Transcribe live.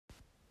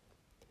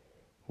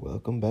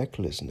Welcome back,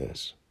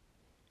 listeners.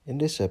 In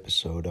this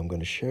episode, I'm going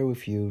to share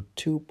with you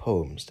two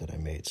poems that I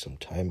made some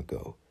time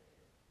ago.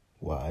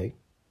 Why?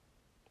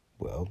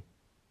 Well,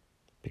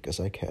 because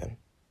I can.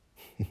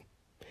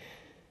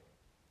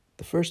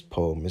 The first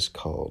poem is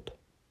called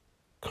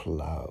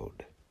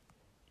Cloud.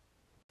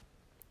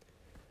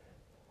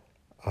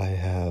 I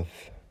have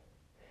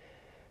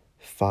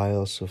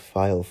files of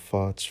vile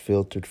thoughts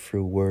filtered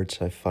through words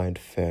I find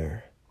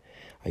fair.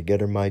 I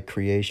gather my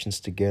creations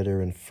together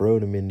and throw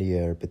them in the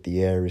air, but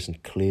the air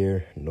isn't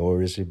clear,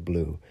 nor is it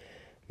blue.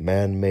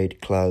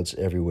 Man-made clouds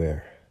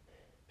everywhere.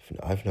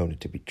 I've known it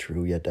to be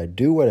true, yet I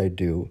do what I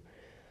do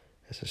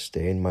as I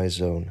stay in my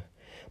zone.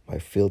 My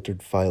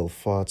filtered vile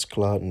thoughts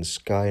cloud in the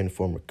sky and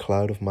form a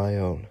cloud of my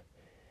own.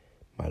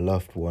 My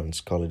loved ones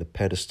call it a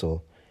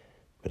pedestal,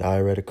 but I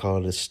rather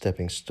call it a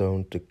stepping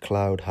stone to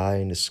cloud high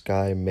in the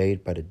sky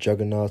made by the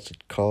juggernauts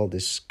that call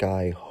this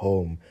sky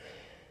home.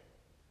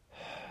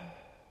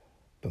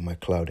 But my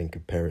cloud in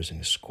comparison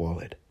is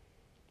squalid.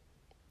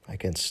 I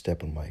can't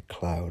step on my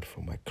cloud,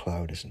 for my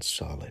cloud isn't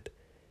solid.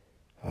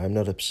 I'm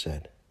not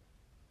upset.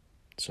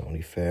 It's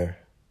only fair.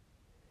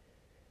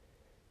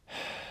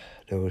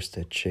 Those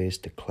that chase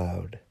the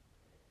cloud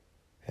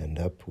end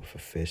up with a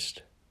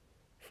fist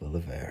full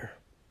of air.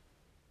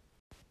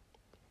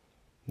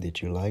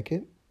 Did you like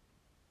it?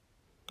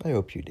 I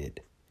hope you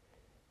did.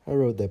 I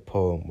wrote that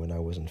poem when I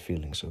wasn't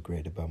feeling so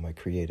great about my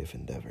creative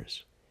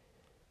endeavors.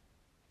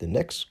 The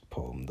next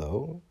poem,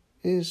 though,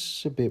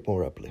 is a bit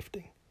more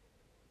uplifting.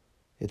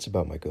 It's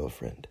about my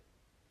girlfriend,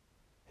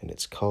 and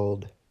it's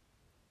called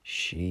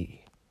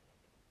She.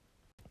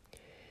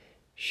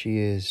 She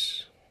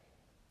is...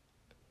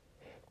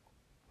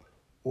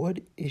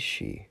 What is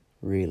she,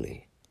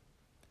 really?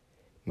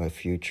 My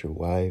future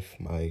wife,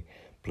 my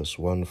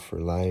 +1 for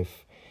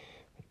life.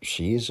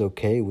 She is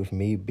okay with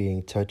me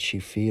being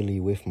touchy-feely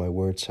with my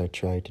words. I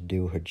try to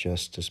do her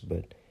justice,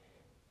 but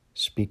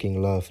speaking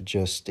love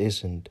just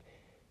isn't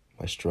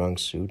my strong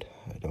suit.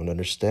 I don't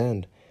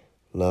understand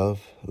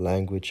love,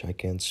 language I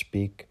can't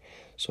speak,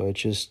 so I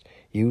just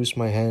use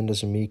my hand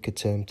as a meek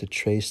attempt to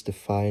trace the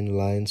fine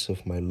lines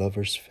of my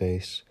lover's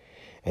face.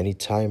 Any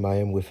time I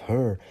am with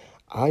her,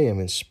 I am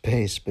in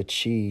space, but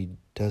she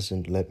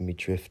doesn't let me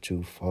drift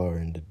too far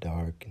in the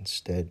dark,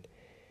 instead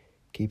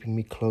keeping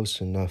me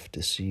close enough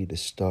to see the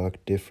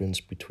stark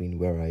difference between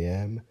where I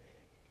am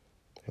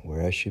and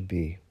where I should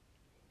be,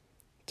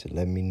 to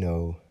let me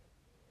know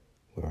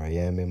where I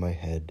am in my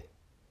head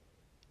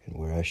and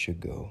where I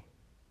should go,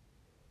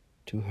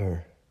 to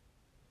her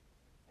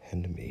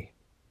and me.